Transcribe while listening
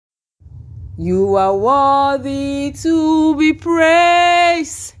You are worthy to be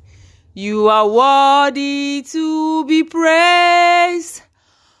praised. You are worthy to be praised.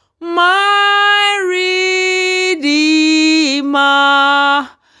 My Redeemer,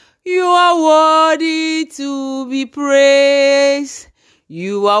 you are worthy to be praised.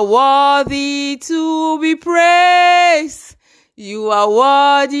 You are worthy to be praised. You are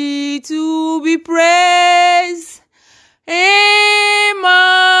worthy to be praised. Emmanuel,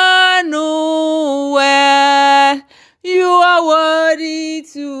 you are worthy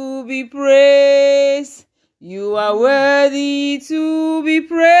to be praised. You are worthy to be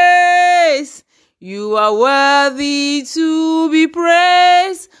praised. You are worthy to be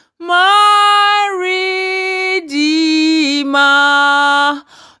praised. My Redeemer,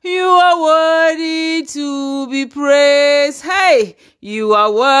 you are worthy to be praised. Hey, you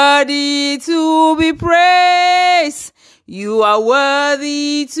are worthy to be praised. You are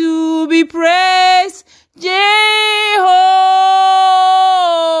worthy to be praised. Jehovah,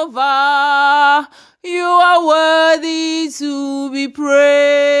 you are worthy to be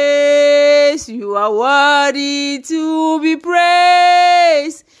praised. You are worthy to be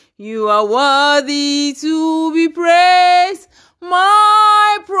praised. You are worthy to be praised.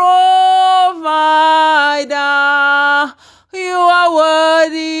 My provider, you are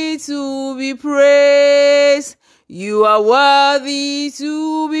worthy to be praised. You are worthy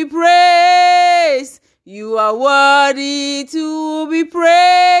to be praised. You are worthy to be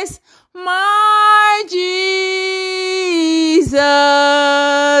praised. My Jesus,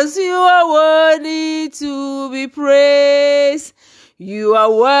 you are worthy to be praised. You are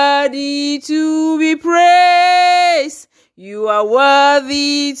worthy to be praised. You are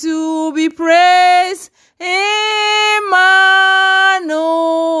worthy to be praised. Emmanuel,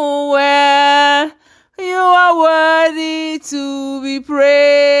 you are worthy to be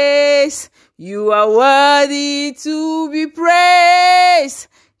praised. You are worthy to be praised.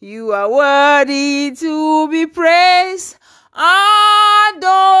 You are worthy to be praised. Adonai,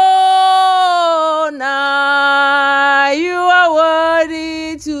 you are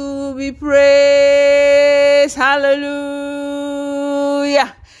worthy to be praised. Hallelujah.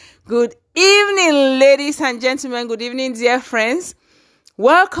 Good evening, ladies and gentlemen. Good evening, dear friends.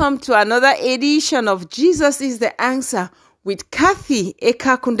 Welcome to another edition of Jesus is the Answer with Kathy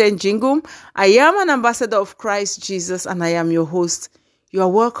Ekakunden Jingum. I am an ambassador of Christ Jesus and I am your host. You are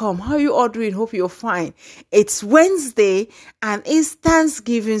welcome. How are you all doing? Hope you're fine. It's Wednesday and it's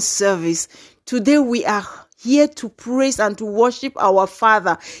Thanksgiving service. Today we are here to praise and to worship our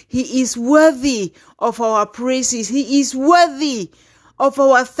Father. He is worthy of our praises. He is worthy of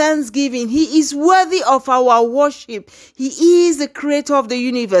our thanksgiving. He is worthy of our worship. He is the creator of the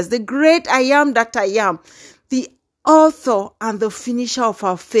universe, the great I am that I am, the author and the finisher of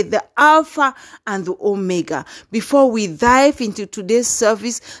our faith, the Alpha and the Omega. Before we dive into today's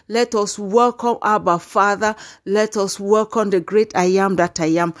service, let us welcome Abba Father. Let us welcome the great I am that I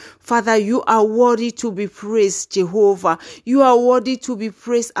am. Father, you are worthy to be praised, Jehovah. You are worthy to be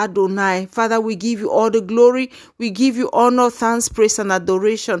praised, Adonai. Father, we give you all the glory. We give you honor, thanks, praise, and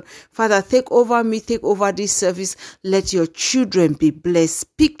adoration. Father, take over me, take over this service. Let your children be blessed.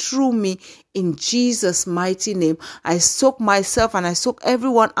 Speak through me. In Jesus' mighty name, I soak myself and I soak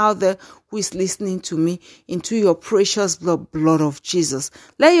everyone out there who is listening to me into your precious blood of Jesus.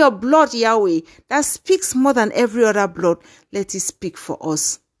 Let your blood, Yahweh, that speaks more than every other blood, let it speak for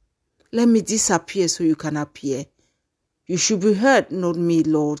us. Let me disappear so you can appear. You should be heard, not me,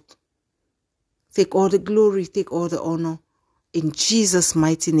 Lord. Take all the glory, take all the honor. In Jesus'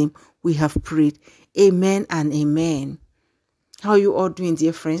 mighty name, we have prayed. Amen and amen. How are you all doing,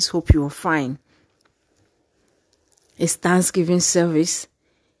 dear friends? Hope you are fine. It's Thanksgiving service,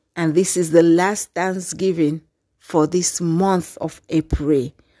 and this is the last Thanksgiving for this month of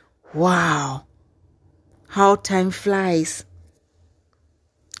April. Wow, how time flies.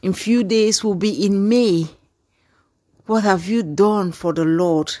 In few days we'll be in May. What have you done for the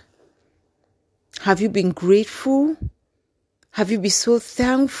Lord? Have you been grateful? Have you been so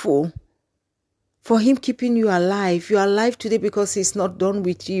thankful for him keeping you alive? You are alive today because he's not done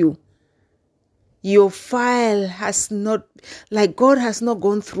with you. Your file has not, like God has not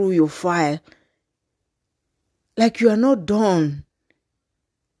gone through your file. Like you are not done.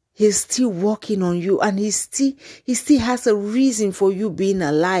 He's still working on you and he still has a reason for you being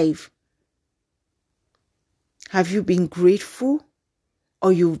alive. Have you been grateful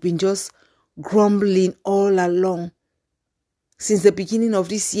or you've been just grumbling all along? Since the beginning of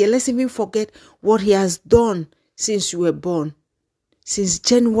this year, let's even forget what he has done since you were born. Since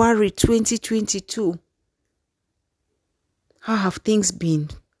January 2022. How have things been?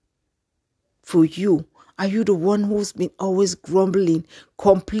 for you? Are you the one who's been always grumbling,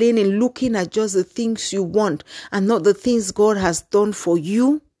 complaining, looking at just the things you want and not the things God has done for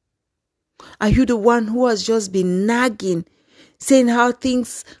you? Are you the one who has just been nagging, saying how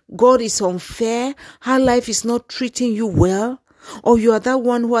God is unfair, how life is not treating you well? Or you are that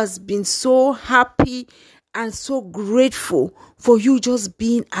one who has been so happy and so grateful for you just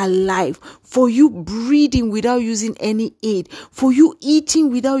being alive, for you breathing without using any aid, for you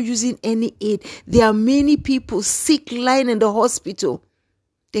eating without using any aid. There are many people sick lying in the hospital.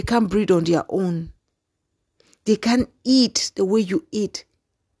 They can't breathe on their own. They can't eat the way you eat.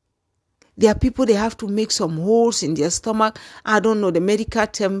 There are people, they have to make some holes in their stomach. I don't know the medical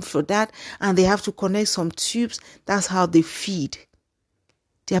term for that. And they have to connect some tubes. That's how they feed.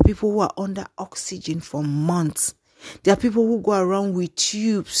 There are people who are under oxygen for months. There are people who go around with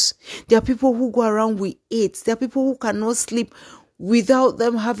tubes. There are people who go around with AIDS. There are people who cannot sleep without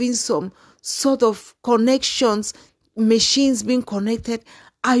them having some sort of connections, machines being connected.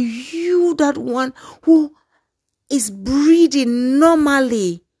 Are you that one who is breathing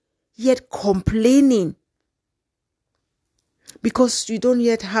normally, yet complaining because you don't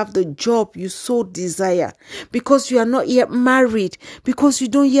yet have the job you so desire, because you are not yet married, because you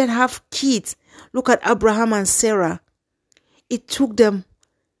don't yet have kids? Look at Abraham and Sarah. It took them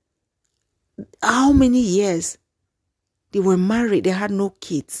how many years? They were married, they had no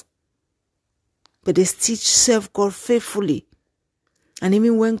kids, but they still served God faithfully. And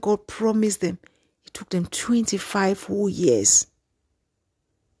even when God promised them, it took them 25 whole years.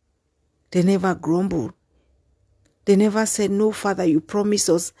 They never grumbled. They never said, no, Father, you promised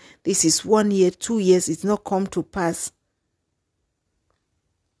us this is 1 year, 2 years, it's not come to pass.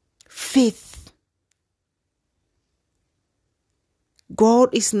 Faith.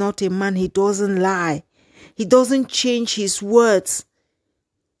 God is not a man, he doesn't lie. He doesn't change his words.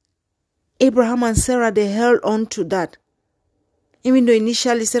 Abraham and Sarah, they held on to that. Even though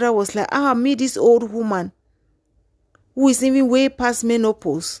initially Sarah was like, me, this old woman who is even way past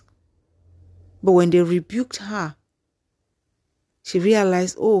menopause. But when they rebuked her, she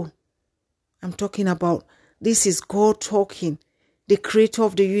realized, I'm talking about, this is God talking, the creator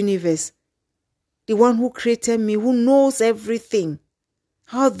of the universe, the one who created me, who knows everything.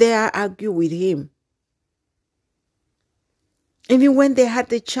 How dare I argue with him? Even when they had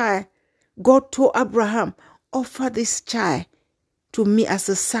the child, God told Abraham, offer this child to me as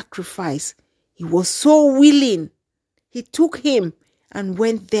a sacrifice. He was so willing. He took him and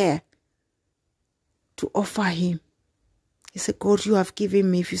went there to offer him. He said, God, you have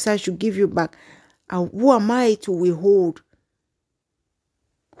given me. If you say I should give you back, who am I to withhold?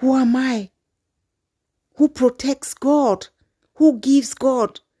 Who am I? Who protects God? Who gives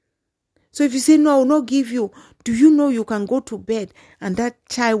God? So if you say, no, I will not give you, do you know you can go to bed and that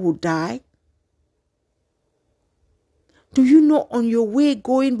child will die? Do you know on your way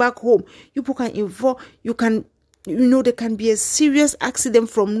going back home, there can be a serious accident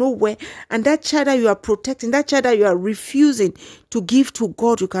from nowhere, and that child that you are protecting, that child that you are refusing to give to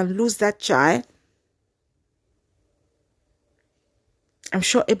God, you can lose that child? I'm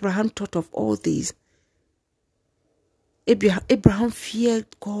sure Abraham thought of all these. Abraham feared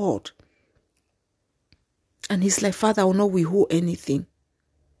God. And he's like, Father, I will not withhold anything.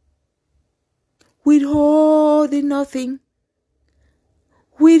 Withholding nothing.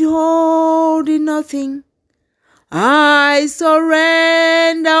 Withholding nothing. I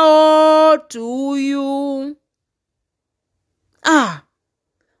surrender all to you.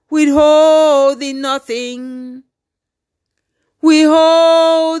 Withholding nothing.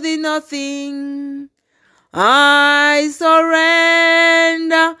 Withholding nothing. I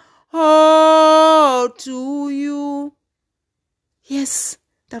surrender all to you. Yes,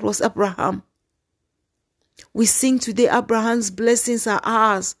 that was Abraham. We sing today, Abraham's blessings are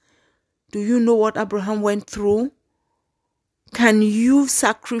ours. Do you know what Abraham went through? Can you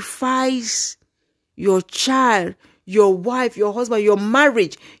sacrifice your child, your wife, your husband, your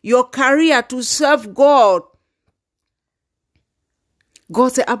marriage, your career to serve God?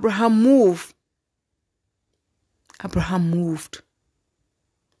 God said, Abraham, move. Abraham moved.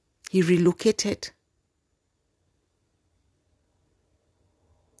 He relocated,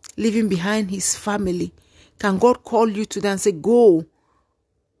 leaving behind his family. Can God call you today and say, go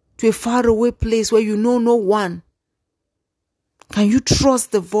to a faraway place where you know no one? Can you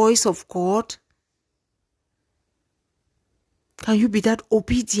trust the voice of God? Can you be that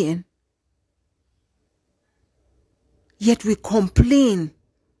obedient? Yet we complain.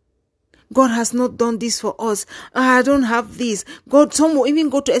 God has not done this for us. I don't have this. God, some will even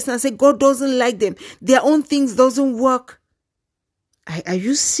go to Esther and say, God doesn't like them. Their own things doesn't work. Are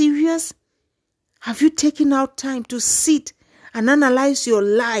you serious? Have you taken out time to sit and analyze your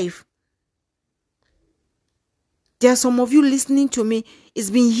life? There are some of you listening to me.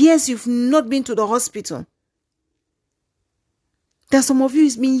 It's been years you've not been to the hospital. There are some of you,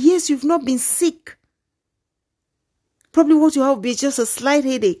 it's been years you've not been sick. Probably what you have is just a slight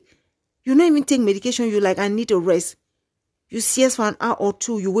headache. You don't even take medication. You're like, I need a rest. You CS for an hour or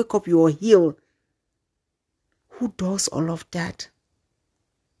two. You wake up, you are healed. Who does all of that?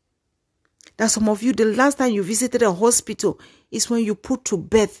 There are some of you, the last time you visited a hospital is when you put to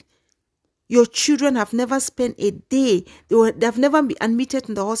birth. Your children have never spent a day. They have never been admitted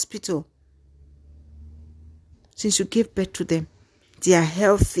in the hospital. Since you gave birth to them, they are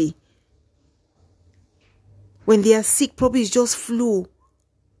healthy. When they are sick, probably it's just flu.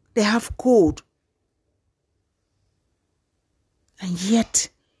 They have cold. And yet,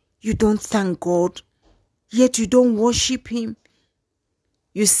 you don't thank God. Yet you don't worship Him.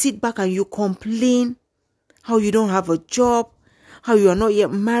 You sit back and you complain how you don't have a job, how you are not yet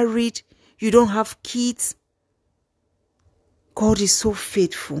married, you don't have kids. God is so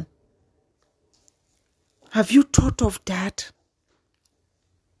faithful. Have you thought of that?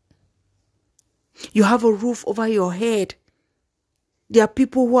 You have a roof over your head. There are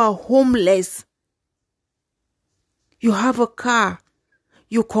people who are homeless. You have a car.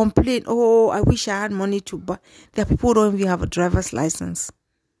 You complain, oh, I wish I had money to buy. There are people who don't even have a driver's license.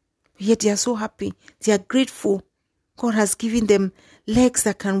 Yet they are so happy. They are grateful. God has given them legs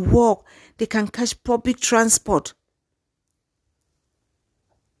that can walk. They can catch public transport.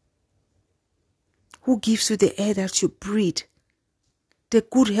 Who gives you the air that you breathe? The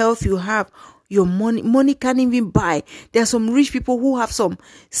good health you have, your money can't even buy. There are some rich people who have some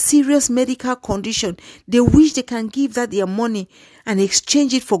serious medical condition. They wish they can give that their money and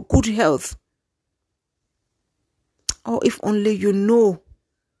exchange it for good health. Oh, if only you know.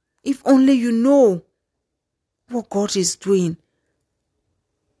 If only you know what God is doing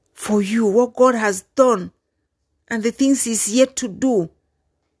for you, what God has done, and the things He's yet to do.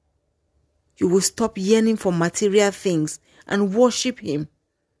 You will stop yearning for material things and worship Him.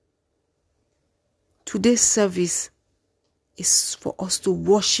 Today's service is for us to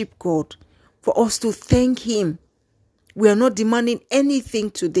worship God, for us to thank Him. We are not demanding anything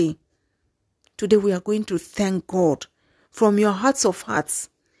today. Today we are going to thank God from your hearts of hearts.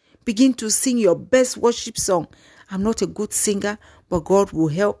 Begin to sing your best worship song. I'm not a good singer, but God will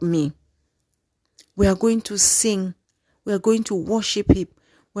help me. We are going to sing. We are going to worship Him.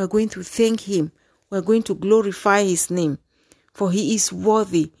 We are going to thank Him. We are going to glorify His name, for He is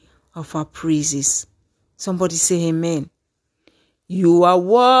worthy of our praises. Somebody say amen. You are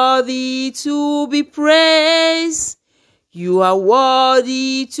worthy to be praised. You are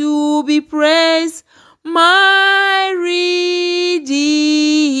worthy to be praised, my Redeemer.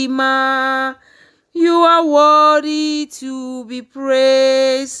 You are worthy to be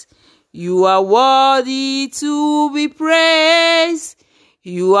praised. You are worthy to be praised.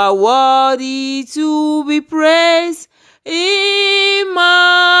 You are worthy to be praised, Emmanuel.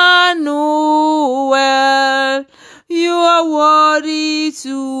 You are worthy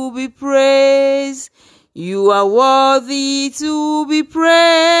to be praised. You are worthy to be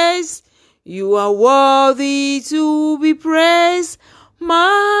praised. You are worthy to be praised,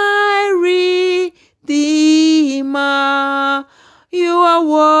 my Redeemer. You are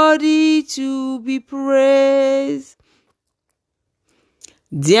worthy to be praised.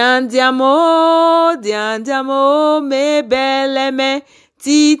 Diandiamo, diandiamo, me belle me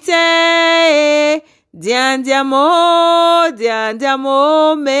tite. Diandiamo,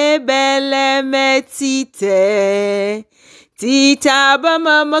 diandiamo, me belle me tite. Tita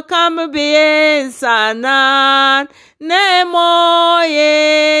bama makama bien sanan.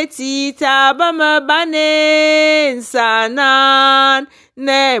 Nemoye, tita bama banen sanan.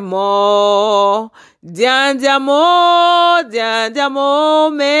 Nemo. Diandiamo, diandiamo,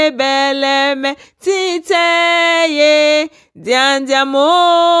 me belle me titeye.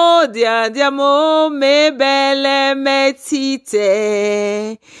 Diandiamo, diandiamo, me belle me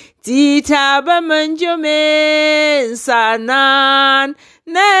tite. Tita bamanjo me sanan.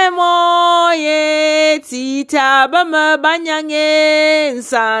 Nemoye, tita bama banyange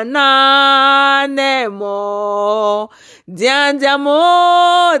sanan. Nemo.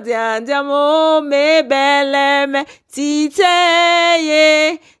 Diandiamo, diandiamo, me belle me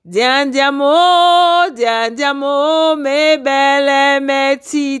titeye. Diandiamo, diandiamo, me belle me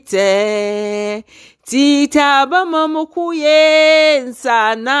tite. Tita bama mukuye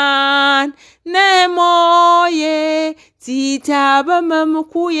sanan. Nemoye, tita bama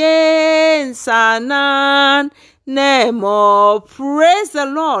mukuye sanan. Nemo. Praise the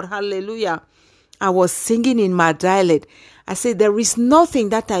Lord. Hallelujah. I was singing in my dialect. I said, there is nothing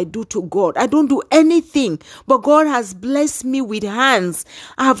that I do to God. I don't do anything, but God has blessed me with hands.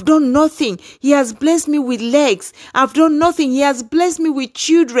 I have done nothing. He has blessed me with legs. I've done nothing. He has blessed me with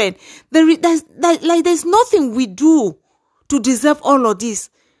children. There's nothing we do to deserve all of this.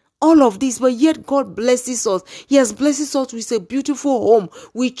 All of this, but yet God blesses us. He has blessed us with a beautiful home,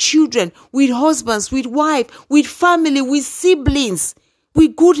 with children, with husbands, with wife, with family, with siblings,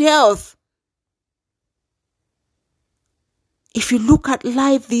 with good health. If you look at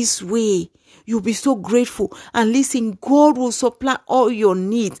life this way, you'll be so grateful. And listen, God will supply all your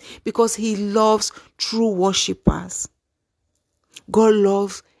needs because He loves true worshipers. God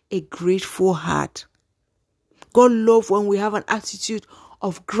loves a grateful heart. God loves when we have an attitude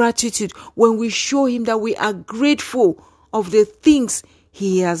of gratitude, when we show Him that we are grateful of the things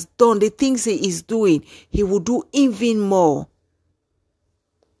He has done, the things He is doing. He will do even more.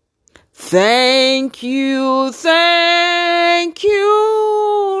 Thank you,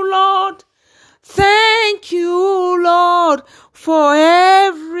 Lord. Thank you, Lord, for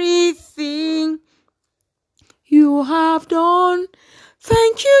everything you have done.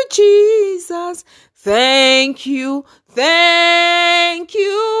 Thank you, Jesus. Thank you,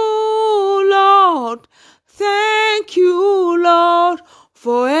 Lord. Thank you, Lord,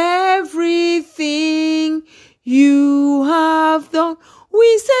 for everything you have done.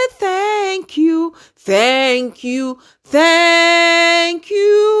 We say thank you,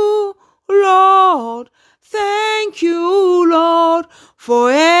 Lord. Thank you, Lord,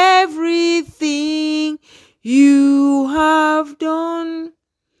 for everything you have done.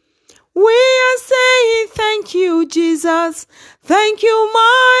 We are saying thank you, Jesus. Thank you,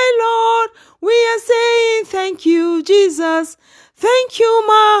 my Lord. We are saying thank you, Jesus. Thank you,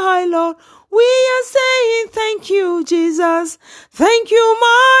 my Lord. We are saying thank you, Jesus. Thank you,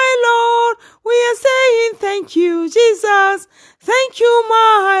 my Lord. We are saying thank you, Jesus. Thank you,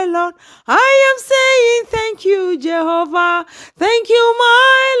 my Lord. I am saying thank you, Jehovah. Thank you,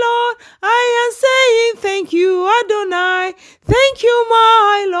 my Lord. I am saying thank you, Adonai. Thank you,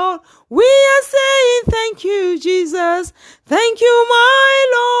 my Lord. We are saying thank you, Jesus. Thank you, my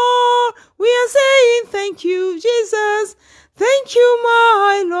Lord. We are saying thank you, Jesus. Thank you,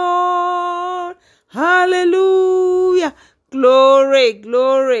 my Lord. Hallelujah. Glory,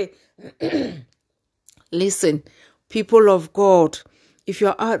 glory. Listen, people of God, if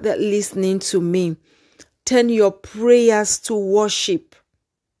you're out there listening to me, turn your prayers to worship.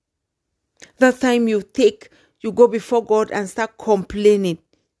 That time you go before God and start complaining.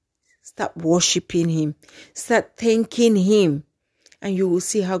 Start worshiping Him. Start thanking Him. And you will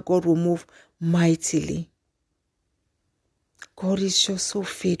see how God will move mightily. God is just so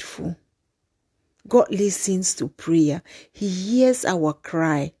faithful. God listens to prayer. He hears our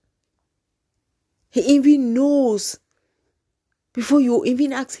cry. He even knows. Before you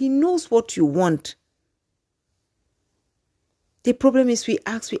even ask, He knows what you want. The problem is we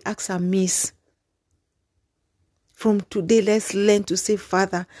ask amiss. From today, let's learn to say,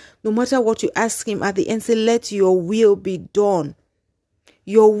 Father, no matter what you ask Him, at the end, say, let your will be done.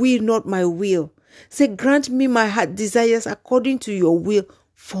 Your will, not my will. Say, grant me my heart desires according to your will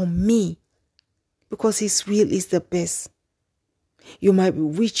for me. Because His will is the best. You might be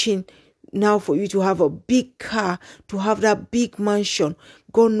wishing now for you to have a big car, to have that big mansion.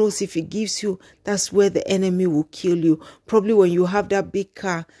 God knows if He gives you, that's where the enemy will kill you. Probably when you have that big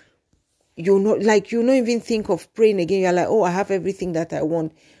car, you don't even think of praying again. You're like, oh, I have everything that I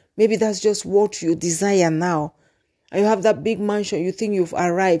want. Maybe that's just what you desire now. And you have that big mansion, you think you've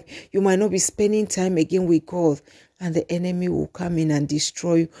arrived. You might not be spending time again with God. And the enemy will come in and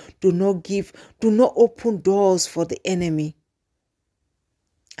destroy you. Do not open doors for the enemy.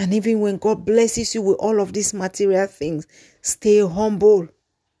 And even when God blesses you with all of these material things, stay humble.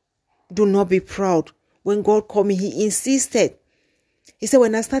 Do not be proud. When God called me, He insisted. He said,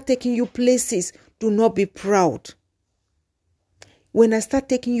 when I start taking you places, do not be proud. When I start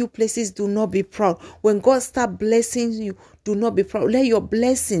taking you places, do not be proud. When God start blessing you, do not be proud. Let your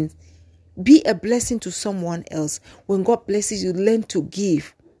blessings be a blessing to someone else. When God blesses you, learn to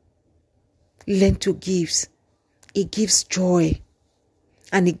give. Learn to give. It gives joy.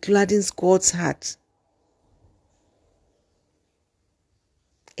 And it gladdens God's heart.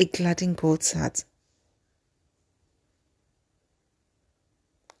 It gladdens God's heart.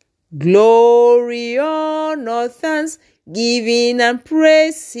 Glory, honor, thanksgiving, and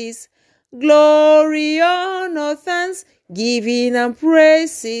praises. Glory, honor, thanksgiving, and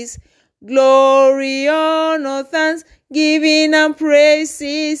praises. Glory, honor, thanksgiving, and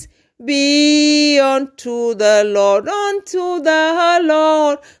praises be unto the Lord,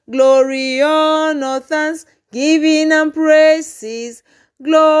 glory, honor, thanksgiving, and praises.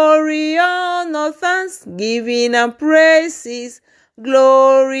 Glory, honor, thanksgiving, and praises.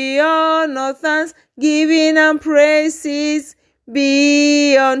 Glory, honor, thanksgiving, and praises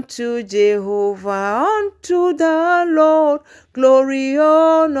be unto Jehovah, unto the Lord. Glory,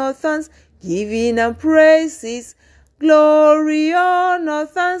 honor, thanksgiving, and praises. Glory, honor,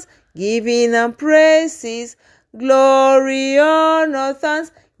 thanksgiving, and praises. Glory, honor,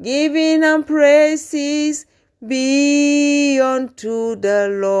 thanksgiving, and praises be unto the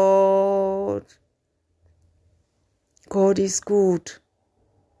Lord. God is good.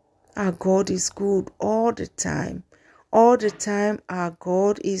 Our God is good all the time. All the time, our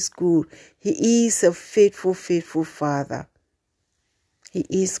God is good. He is a faithful, faithful Father. He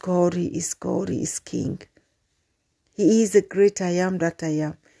is God, He is God, He is King. He is the great I am that I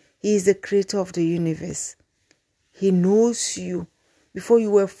am. He is the creator of the universe. He knows you before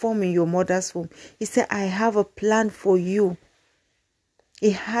you were formed in your mother's womb. He said, I have a plan for you.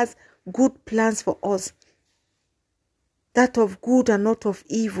 He has good plans for us. That of good and not of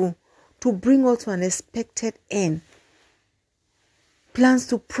evil, to bring us to an expected end. Plans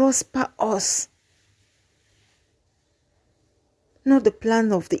to prosper us. Not the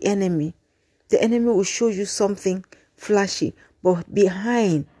plan of the enemy. The enemy will show you something flashy, but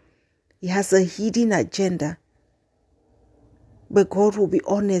behind, he has a hidden agenda. But God will be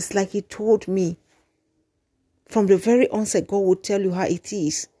honest, like He told me. From the very onset, God will tell you how it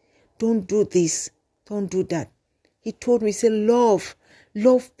is. Don't do this. Don't do that. He told me, say, love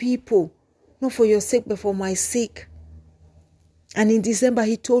people. Not for your sake, but for my sake. And in December,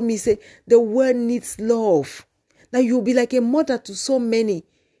 He told me, say, the world needs love. Now you'll be like a mother to so many.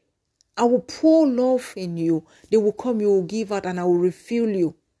 I will pour love in you. They will come, you will give out, and I will refill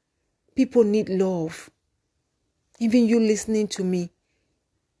you. People need love. Even you listening to me,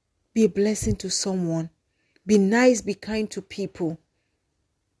 be a blessing to someone. Be nice, be kind to people.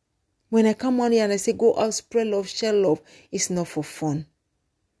 When I come on here and I say, go out, spread love, share love, it's not for fun.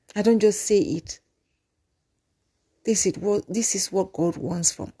 I don't just say it. This is what God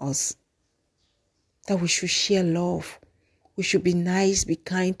wants from us. That we should share love. We should be nice, be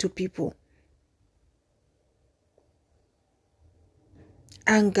kind to people.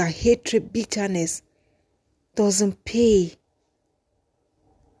 Anger, hatred, bitterness doesn't pay.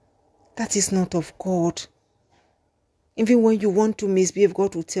 That is not of God. Even when you want to misbehave,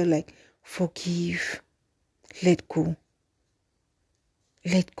 God will tell like, forgive, let go.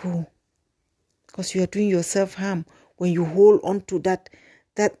 Let go. Because you are doing yourself harm when you hold on to that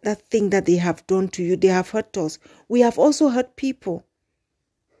thing that they have done to you. They have hurt us. We have also hurt people.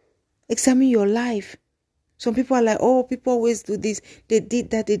 Examine your life. Some people are like, oh, people always do this. They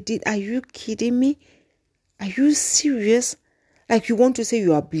did that, they did. Are you kidding me? Are you serious? Like you want to say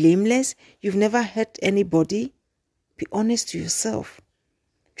you are blameless? You've never hurt anybody? Be honest to yourself.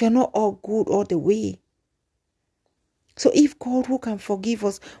 You are not all good all the way. So if God who can forgive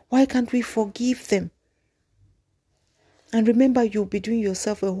us, why can't we forgive them? And remember, you'll be doing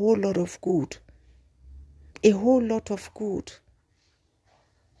yourself a whole lot of good. A whole lot of good.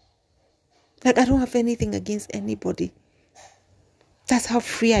 Like I don't have anything against anybody. That's how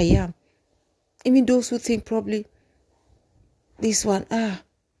free I am. Even those who think probably this one, I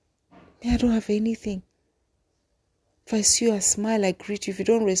don't have anything. If I see you, I smile, I greet you. If you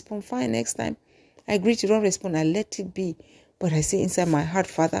don't respond, fine, next time. I greet you, don't respond, I let it be. But I say inside my heart,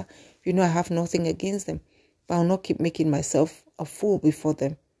 Father, you know I have nothing against them. But I'll not keep making myself a fool before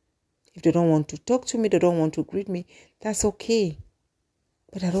them. If they don't want to talk to me, they don't want to greet me, that's okay.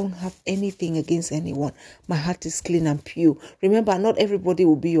 But I don't have anything against anyone. My heart is clean and pure. Remember, not everybody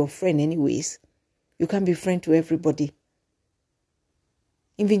will be your friend anyways. You can't be friend to everybody.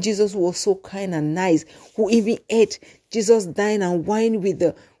 Even Jesus was so kind and nice, who even ate. Jesus dined and wined with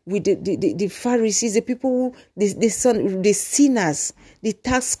the Pharisees, the people who, the sinners, the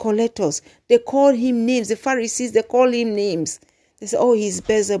tax collectors. They called him names. The Pharisees, they call him names. They say, oh, he's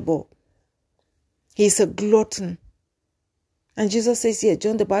Beelzebub. He's a glutton. And Jesus says, yeah,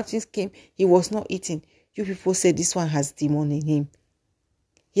 John the Baptist came. He was not eating. You people say this one has demon in him.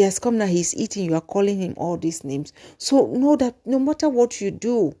 He has come now, he's eating. You are calling him all these names. So know that no matter what you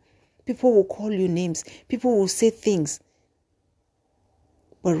do, people will call you names. People will say things.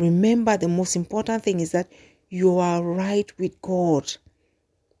 But remember, the most important thing is that you are right with God.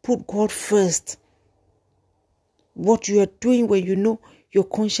 Put God first. What you are doing when you know your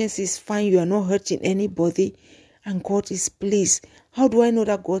conscience is fine, you are not hurting anybody, and God is pleased. How do I know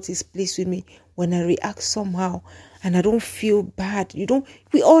that God is pleased with me? When I react somehow and I don't feel bad.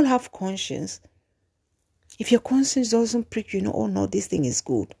 We all have conscience. If your conscience doesn't prick you, oh no, this thing is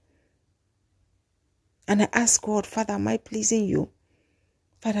good. And I ask God, Father, am I pleasing you?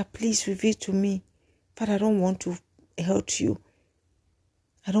 Father, please reveal to me. Father, I don't want to hurt you.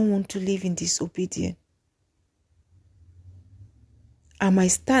 I don't want to live in disobedience. I might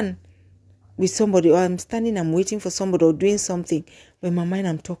stand with somebody, or I'm standing, I'm waiting for somebody or doing something, but in my mind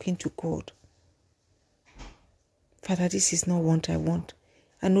I'm talking to God. Father, this is not what I want.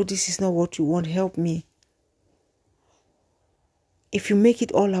 I know this is not what you want. Help me. If you make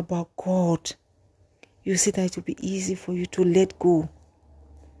it all about God, you see that it will be easy for you to let go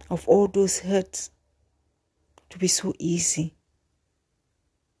of all those hurts. To be so easy.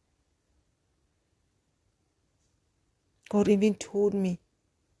 God even told me,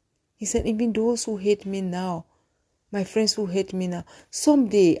 He said, even those who hate me now, my friends who hate me now,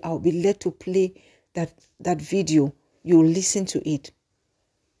 someday I'll be led to play that video. You'll listen to it.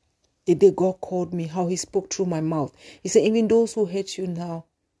 The day God called me, how He spoke through my mouth. He said, even those who hate you now,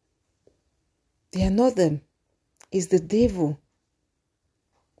 they are not them. It's the devil.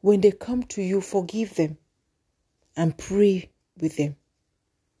 When they come to you, forgive them and pray with them.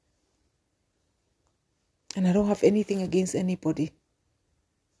 And I don't have anything against anybody.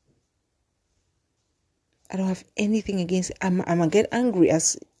 I don't have anything against. I might get angry,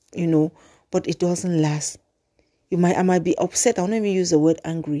 as you know, but it doesn't last. I might be upset. I won't even use the word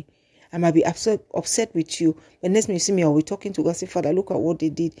angry. I might be upset with you. But next time you see me, I'll be talking to God. Say, Father, look at what they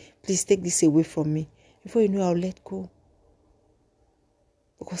did. Please take this away from me. Before you know, I'll let go.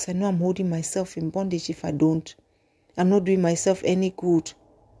 Because I know I'm holding myself in bondage if I don't. I'm not doing myself any good.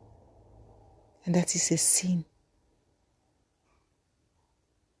 And that is a sin.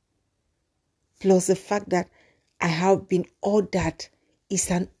 Plus the fact that I have been ordered. It's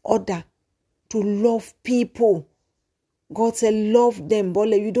an order to love people. God said, love them, but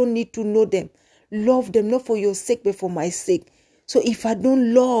you don't need to know them. Love them, not for your sake, but for my sake. So if I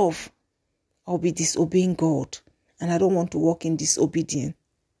don't love, I'll be disobeying God. And I don't want to walk in disobedience.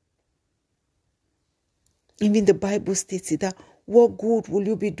 Even the Bible states that, what good will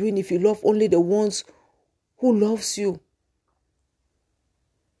you be doing if you love only the ones who loves you?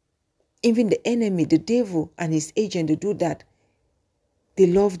 Even the enemy, the devil and his agent, they do that. They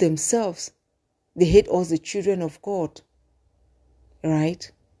love themselves. They hate us, the children of God.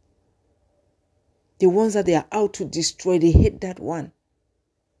 Right? The ones that they are out to destroy, they hate that one.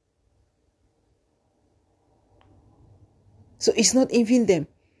 So it's not even them.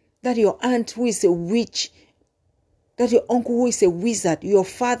 That your aunt who is a witch, that your uncle who is a wizard, your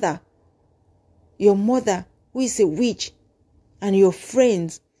father, your mother who is a witch, and your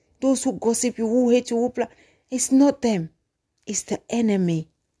friends, those who gossip you, who hate you, who plan. It's not them. It's the enemy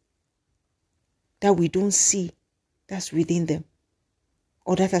that we don't see that's within them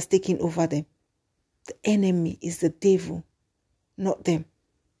or that has taken over them. The enemy is the devil, not them.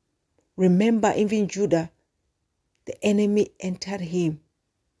 Remember, even Judah, the enemy entered him.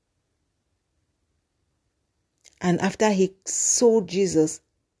 And after he saw Jesus,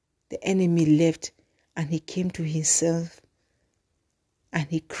 the enemy left and he came to himself and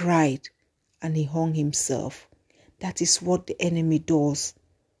he cried and he hung himself. That is what the enemy does.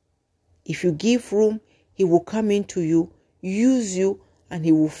 If you give room, he will come into you, use you, and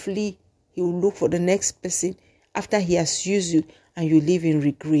he will flee. He will look for the next person after he has used you, and you live in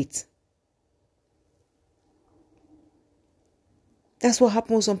regret. That's what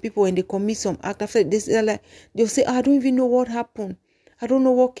happens to some people when they commit some act. After this, they'll say, I don't even know what happened. I don't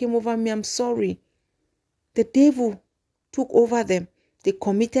know what came over me. I'm sorry. The devil took over them. They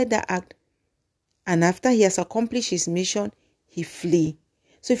committed that act. And after he has accomplished his mission, he flee.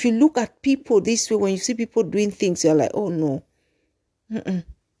 So if you look at people this way, when you see people doing things, you're like, oh no.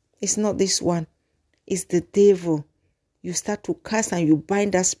 It's not this one. It's the devil. You start to cast and you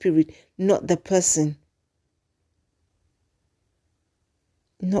bind that spirit, not the person.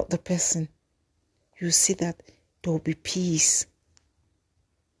 Not the person. You see that there will be peace.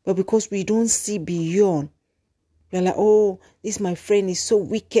 But because we don't see beyond, we're like, oh, this my friend is so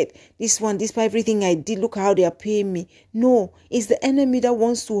wicked. This one, this everything I did, look how they are paying me. No, it's the enemy that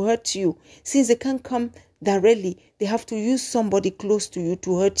wants to hurt you. Since they can't come directly, they have to use somebody close to you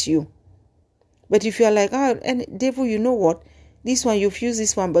to hurt you. But if you're like, and devil, you know what? This one, you've used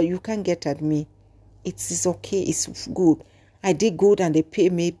this one, but you can't get at me. It's okay. It's good. I did good and they pay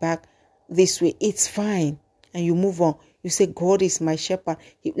me back this way. It's fine. And you move on. You say, God is my shepherd.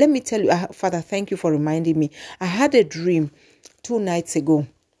 Let me tell you, Father, thank you for reminding me. I had a dream 2 nights ago.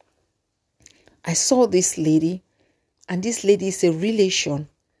 I saw this lady, and this lady is a relation.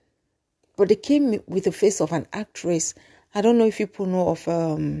 But they came with the face of an actress. I don't know if people know of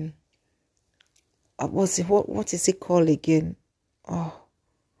what is it called again?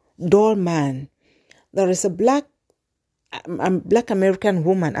 Dollman. There is a black American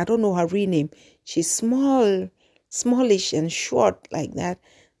woman. I don't know her real name. She's smallish and short like that.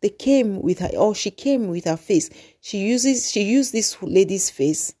 They came with her, or she came with her face. She used this lady's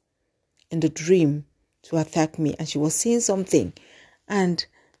face in the dream to attack me, and she was saying something, and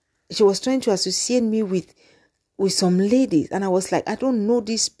she was trying to associate me with some ladies, and I was like, I don't know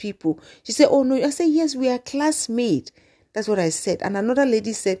these people. She said, oh no. I said, yes, we are classmates. That's what I said. And another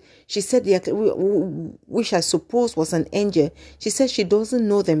lady said, which I suppose was an angel. She said she doesn't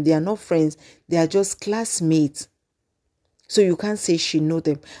know them. They are not friends. They are just classmates. So you can't say she know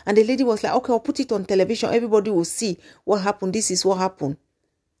them. And the lady was like, okay, I'll put it on television. Everybody will see what happened. This is what happened.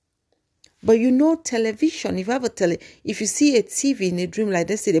 But you know, television, if you see a TV in a dream, like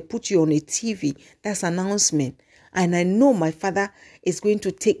they say they put you on a TV, that's announcement. And I know my Father is going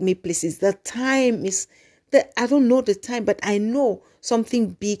to take me places. The time is, I don't know the time, but I know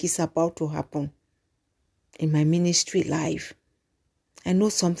something big is about to happen in my ministry life. I know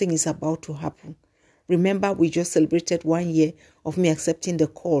something is about to happen. Remember, we just celebrated 1 year of me accepting the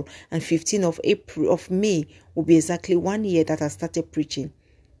call, and 15th of May will be exactly 1 year that I started preaching.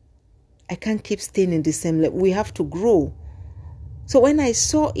 I can't keep staying in the same level. We have to grow. So when I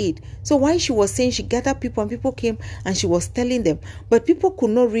saw it, so while she was saying, she gathered people and people came and she was telling them, but people did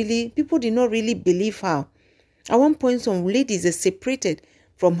not really believe her. At one point, some ladies, they separated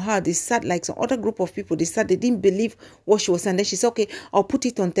from her. They sat like some other group of people. They didn't believe what she was saying. And then she said, okay, I'll put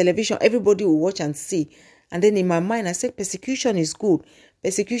it on television. Everybody will watch and see. And then in my mind, I said, persecution is good.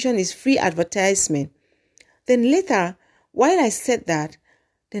 Persecution is free advertisement. Then later, while I said that,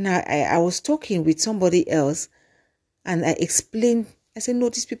 then I was talking with somebody else, and I explained. I said, no,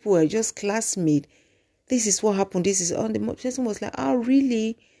 these people were just classmates. This is what happened. This is on. The person was like, oh,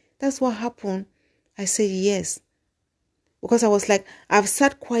 really? That's what happened? I said, yes. Because I was like, I've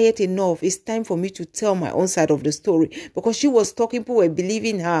sat quiet enough. It's time for me to tell my own side of the story. Because she was talking, people were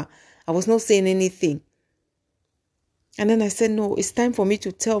believing her. I was not saying anything. And then I said, no, it's time for me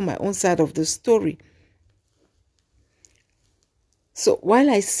to tell my own side of the story. So while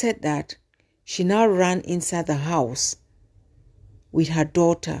I said that, she now ran inside the house with her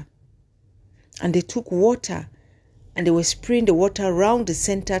daughter. And they took water and they were spraying the water around the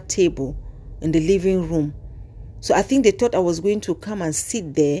center table in the living room. So I think they thought I was going to come and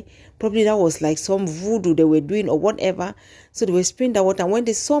sit there. Probably that was like some voodoo they were doing or whatever. So they were spraying the water. And when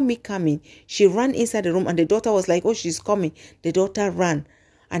they saw me coming, she ran inside the room and the daughter was like, oh, she's coming. The daughter ran.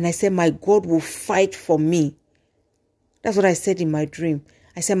 And I said, my God will fight for me. That's what I said in my dream.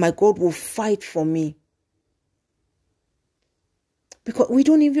 I said, my God will fight for me. Because we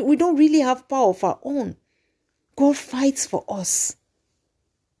don't really have power of our own. God fights for us.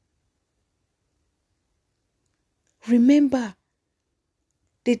 Remember,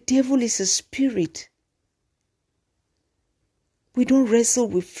 the devil is a spirit. We don't wrestle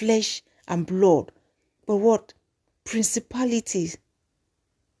with flesh and blood, but what? Principalities,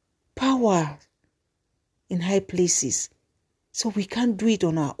 power in high places. So we can't do it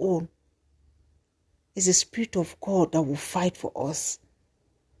on our own. It's the Spirit of God that will fight for us.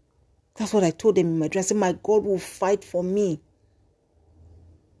 That's what I told them in my dream. I said, my God will fight for me.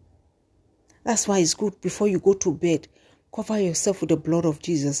 That's why it's good before you go to bed, cover yourself with the blood of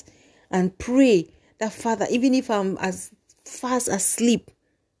Jesus and pray that, Father, even if I'm as fast asleep,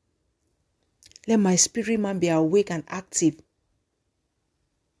 let my spirit man be awake and active.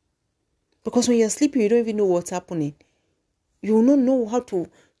 Because when you're sleeping, you don't even know what's happening. You will not know how to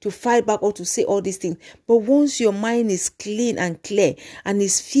fight back or to say all these things. But once your mind is clean and clear and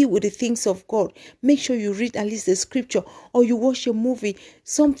is filled with the things of God, make sure you read at least the scripture or you watch a movie,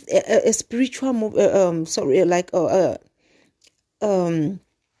 a spiritual movie. How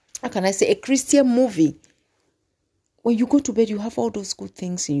can I say, a Christian movie. When you go to bed, you have all those good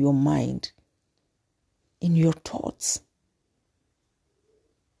things in your mind, in your thoughts.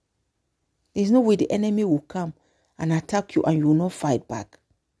 There's no way the enemy will come and attack you and you will not fight back.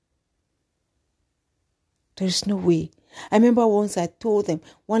 There is no way. I remember once I told them,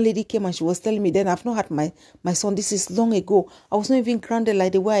 one lady came and she was telling me, then I've not had my son. This is long ago. I was not even grounded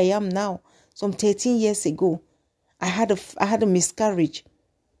like the way I am now. Some 13 years ago, I had a miscarriage.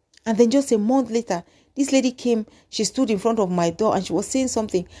 And then just a month later, this lady came, she stood in front of my door and she was saying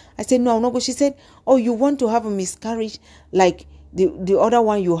something. I said, no, but she said, oh, you want to have a miscarriage like the other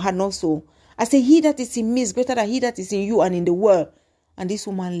one you had, not so. I said, he that is in me is greater than he that is in you and in the world. And this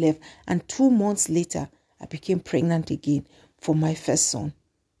woman left. And 2 months later, I became pregnant again for my first son.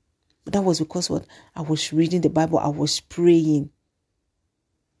 But that was because what? I was reading the Bible. I was praying.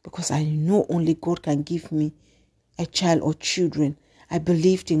 Because I know only God can give me a child or children. I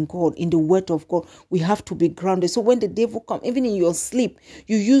believed in God, in the word of God. We have to be grounded. So when the devil comes, even in your sleep,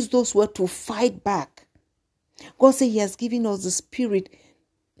 you use those words to fight back. God said he has given us the spirit,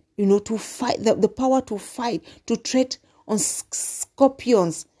 to fight, the power to fight, to tread on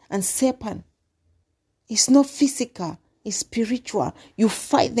scorpions and serpents. It's not physical, it's spiritual. You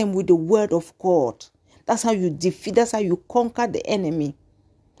fight them with the word of God. That's how you defeat, that's how you conquer the enemy.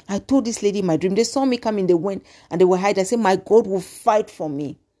 I told this lady in my dream, they saw me coming, they went and they were hiding. I said, my God will fight for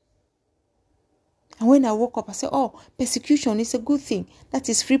me. And when I woke up, I said, oh, persecution is a good thing. That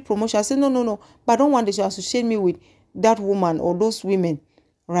is free promotion. I said, no. But I don't want them to associate me with that woman or those women.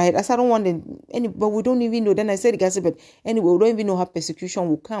 Right? I said, I don't want them. But we don't even know. Then I said, but anyway, we don't even know how persecution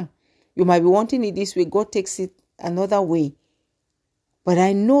will come. You might be wanting it this way. God takes it another way. But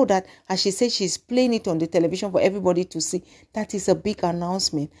I know that, as she said, she's playing it on the television for everybody to see. That is a big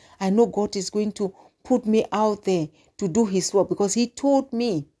announcement. I know God is going to put me out there to do his work because he told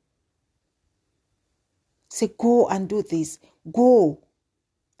me. Say, go and do this. Go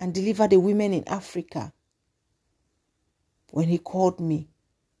and deliver the women in Africa. When he called me,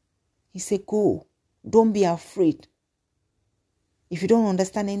 he said, go. Don't be afraid. If you don't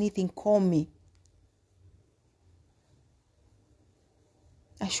understand anything, call me.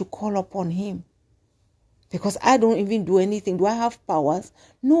 I should call upon him. Because I don't even do anything. Do I have powers?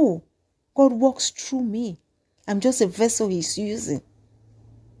 No. God works through me. I'm just a vessel he's using.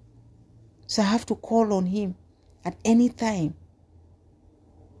 So I have to call on him at any time.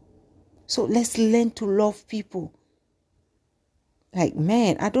 So let's learn to love people. Like,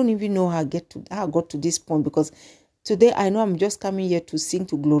 man, I don't even know how I got to this point, because today I know I'm just coming here to sing,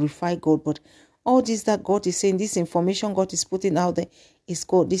 to glorify God. But all this that God is saying, this information God is putting out there, is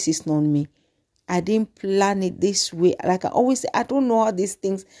God. This is not me. I didn't plan it this way. Like I always say, I don't know how these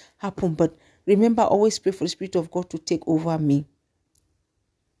things happen. But remember, always pray for the Spirit of God to take over me.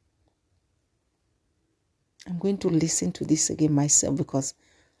 I'm going to listen to this again myself, because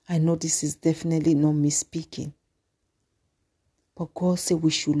I know this is definitely not me speaking. But God said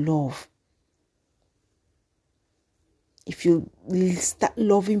we should love. If you start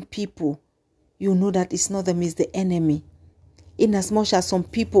loving people, you know that it's not them, it's the enemy. In as much as some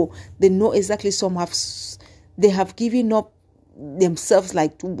people, they know exactly, they have given up themselves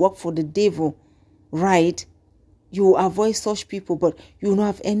like to work for the devil, right? You avoid such people, but you will not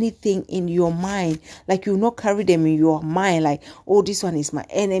have anything in your mind. Like you will not carry them in your mind like, oh, this one is my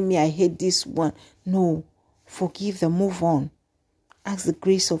enemy, I hate this one. No, forgive them, move on. Ask the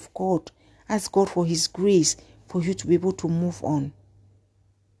grace of God. Ask God for his grace for you to be able to move on.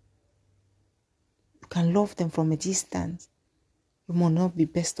 You can love them from a distance. You must not be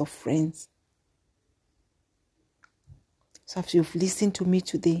best of friends. So if you've listened to me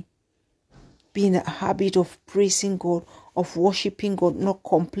today, be in a habit of praising God, of worshiping God, not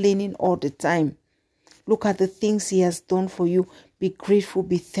complaining all the time. Look at the things he has done for you. Be grateful,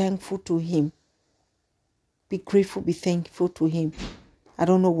 be thankful to him. Be grateful, be thankful to him. I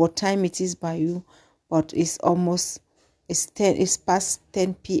don't know what time it is by you, but it's past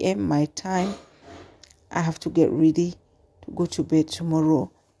 10 p.m. my time. I have to get ready to go to bed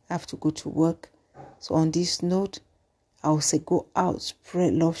tomorrow. I have to go to work. So on this note, I will say go out,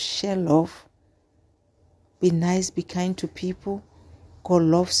 spread love, share love. Be nice, be kind to people. God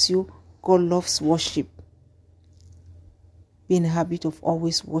loves you. God loves worship. Be in the habit of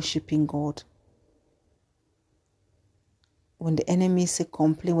always worshiping God. When the enemy say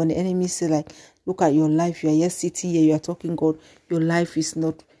complain, when the enemy say like, look at your life, you are just sitting here, you are talking God, your life is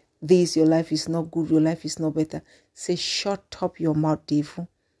not this, your life is not good, your life is not better. Say, shut up your mouth, devil.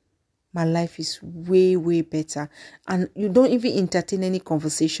 My life is way, way better. And you don't even entertain any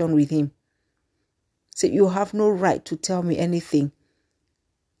conversation with him. Say, you have no right to tell me anything.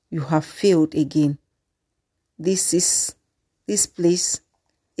 You have failed again. This place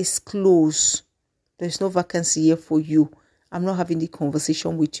is closed. There's no vacancy here for you. I'm not having the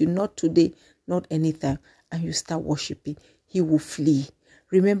conversation with you. Not today, not anytime. And you start worshiping. He will flee.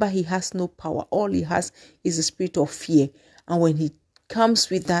 Remember, he has no power. All he has is a spirit of fear. And when he comes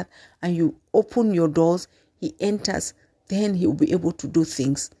with that and you open your doors, he enters, then he will be able to do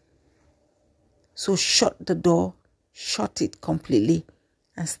things. So shut the door, shut it completely,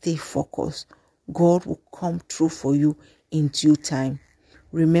 and stay focused. God will come through for you in due time.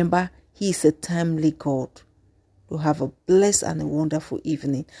 Remember, he is a timely God. You have a blessed and a wonderful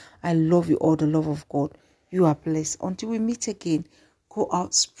evening. I love you all, the love of God. You are blessed. Until we meet again, go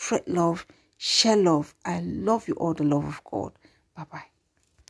out, spread love, share love. I love you all, the love of God. Bye-bye.